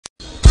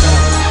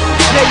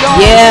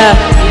Yeah,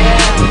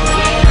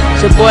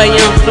 it's your boy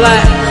Young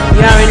Fly.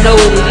 You already know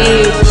what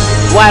it is.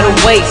 Wide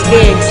awake,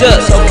 stand up,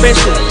 so fresh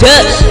to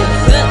Dutch.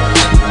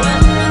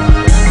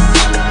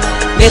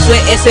 Mess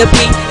with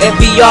SLP,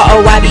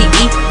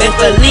 FBROYBE. Best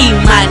believe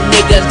my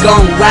niggas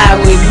gon'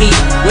 ride with me.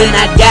 When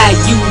I die,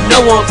 you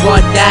know I'm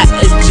gon' die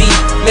a G.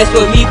 Mess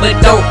with me, but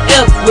don't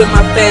F with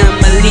my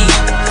family.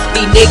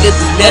 These niggas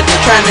is nothing,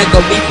 tryna go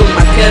beef with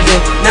my cousin.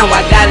 Now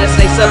I gotta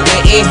say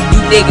something, and you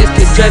niggas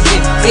can trust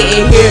it.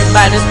 Sitting here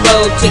by this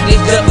road, took this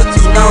jump for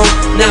too long.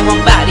 Now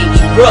I'm about to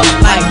erupt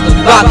like a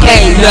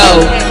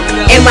volcano.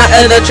 In my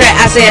other track,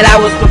 I said I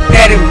was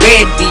prepared and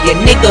ready. A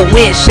nigga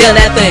went shell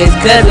after his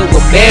cousin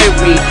was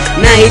buried.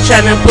 Now he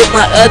tryna put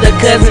my other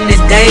cousin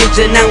in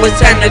danger. Now it's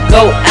time to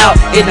go out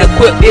and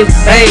equip his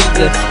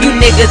banger. You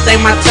niggas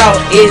think my talk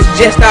is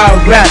just all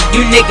rap.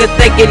 You niggas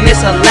thinking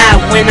it's a lie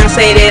when I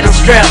say that I'm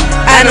strapped.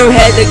 I don't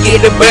have to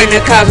get a burner,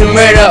 causing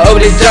murder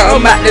over this jump.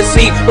 I'm about to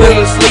sleep, when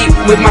I sleep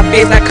with my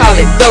fist, I call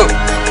it thump.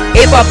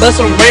 If I bust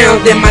some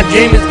rounds, then my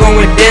dream is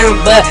going down.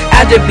 But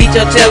I just beat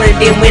your tail and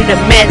then win the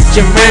match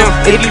around.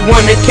 If you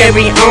wanna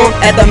carry on,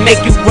 after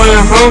make you run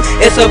home,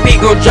 SOP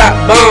gon' drop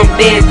bomb,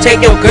 then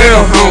take your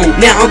girl home.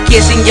 Now I'm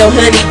kissing your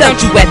honey, don't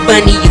you act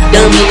funny, you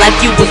dummy. Like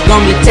you was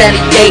gon'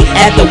 retaliate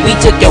after we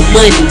took your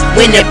money.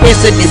 When that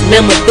pencil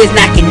dismember fist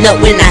knocking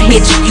up, when I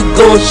hit you, you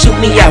gon' shoot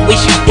me, I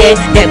wish you dead.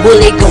 That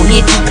bullet gon'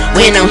 hit you.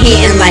 When I'm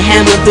hitting like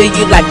hammer, do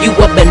you like you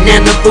a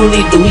banana?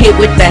 Fully do hit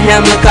with the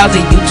hammer,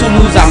 causing you to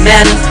lose all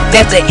manners.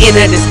 That's the end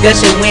of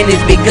discussion. When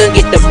it's begun,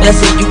 get the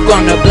bustin'. You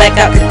gonna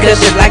black out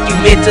concussion like you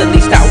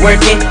mentally stop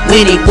working.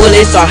 When these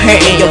bullets are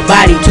hurting your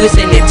body,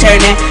 twisting and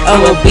turning,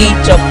 I'ma beat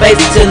your face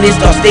till it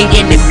starts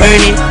stinging and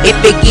burning. If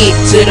it get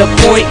to the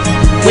point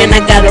when I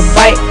gotta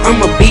fight,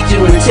 I'ma beat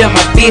you until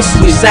my fist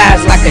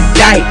resides like a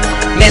dike.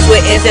 Mess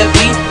with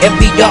SLP,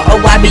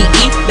 FBROYBE.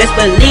 Best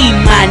believe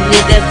my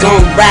niggas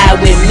gon' ride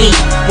with me.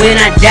 When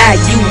I die,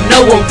 you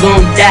know I'm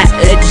gon' die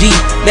a G.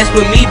 Mess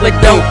with me, but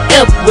don't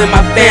F with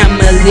my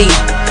family.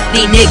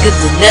 These niggas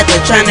is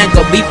nothing, tryna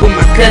go beef with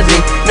my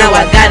cousin. Now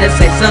I gotta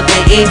say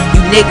something, and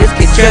you niggas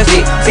can trust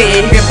it.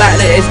 Sitting here about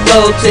to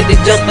explode, took the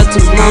jump for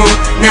too long.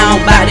 Now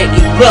I'm about to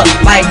erupt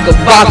like a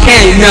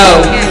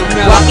volcano.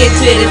 Walk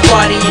into this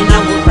party and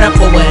I'm gon' prep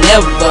for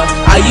whatever.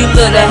 All you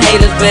little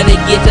haters better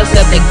get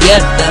yourself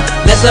together.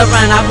 Mess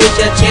around, I push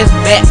your chest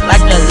back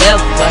like a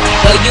lever.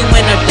 Throw you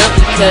in a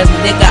dumpster, cause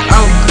nigga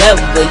I'm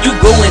clever. You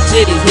go into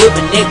this hood,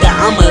 but nigga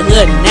I'm a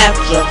hood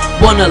natural.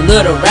 Born a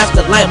little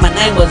rascal like my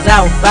name was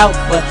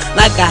Alfalfa.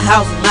 Like a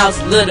house mouse,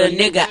 little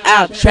nigga,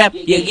 I'll trap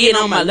you. Get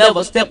on my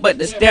level, step up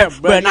the stair,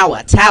 burn out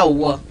a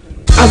tower.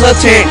 I'm so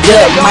turned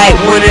up, might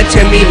wanna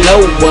turn me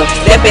lower.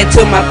 Step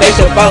into my face,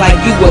 you'll fall like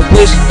you were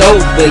pushed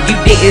over. You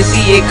didn't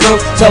see it come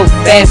so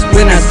fast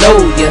when I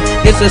stole ya.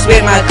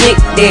 Disrespect my clique,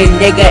 then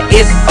nigga,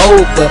 it's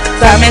over.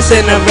 Stop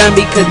messing around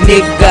because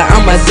nigga,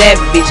 I'm a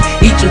savage.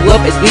 Eat you up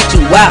and spit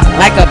you out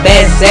like a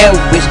bad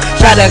sandwich.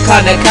 Try to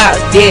call the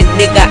cops, then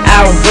nigga,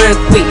 I'll run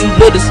quick. You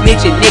little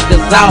snitching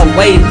niggas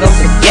always on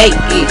some gay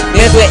ish.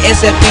 That's what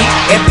SLP,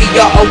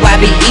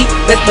 FBROYBE.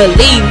 Best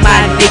believe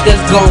my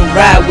niggas gon'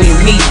 ride with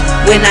me.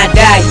 When I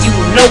die, you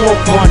know I'm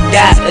gon'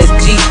 die a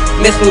G.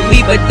 Mess with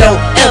me, but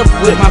don't F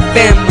with my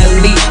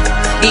family.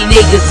 These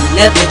niggas is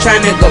nothing,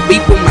 tryna go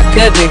beef with my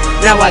cousin.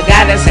 Now I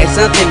gotta say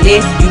something,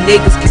 then you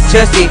niggas can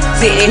trust it.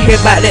 Sitting here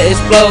about to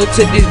explode,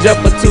 took this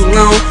jump for too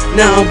long.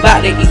 Now I'm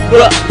about to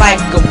erupt like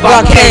a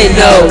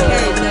volcano.